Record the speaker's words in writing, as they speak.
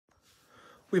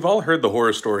We've all heard the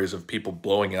horror stories of people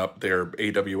blowing up their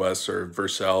AWS or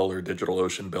Vercel or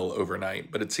DigitalOcean bill overnight,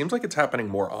 but it seems like it's happening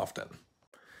more often.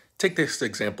 Take this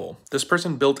example. This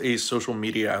person built a social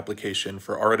media application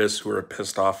for artists who are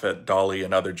pissed off at Dolly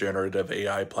and other generative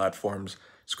AI platforms,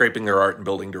 scraping their art and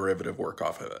building derivative work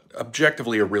off of it.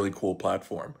 Objectively, a really cool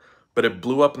platform, but it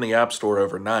blew up in the App Store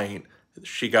overnight.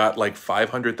 She got like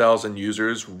 500,000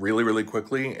 users really, really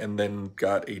quickly, and then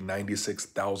got a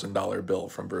 $96,000 bill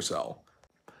from Vercel.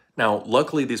 Now,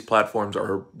 luckily, these platforms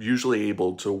are usually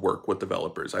able to work with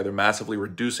developers, either massively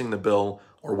reducing the bill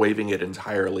or waiving it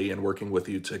entirely and working with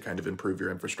you to kind of improve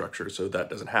your infrastructure so that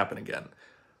doesn't happen again.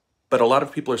 But a lot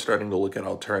of people are starting to look at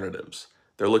alternatives.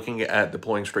 They're looking at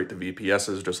deploying straight to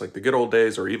VPSs just like the good old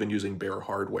days, or even using bare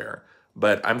hardware.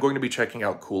 But I'm going to be checking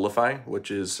out Coolify, which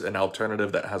is an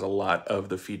alternative that has a lot of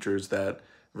the features that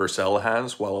Vercel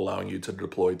has while allowing you to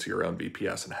deploy to your own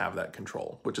VPS and have that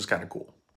control, which is kind of cool.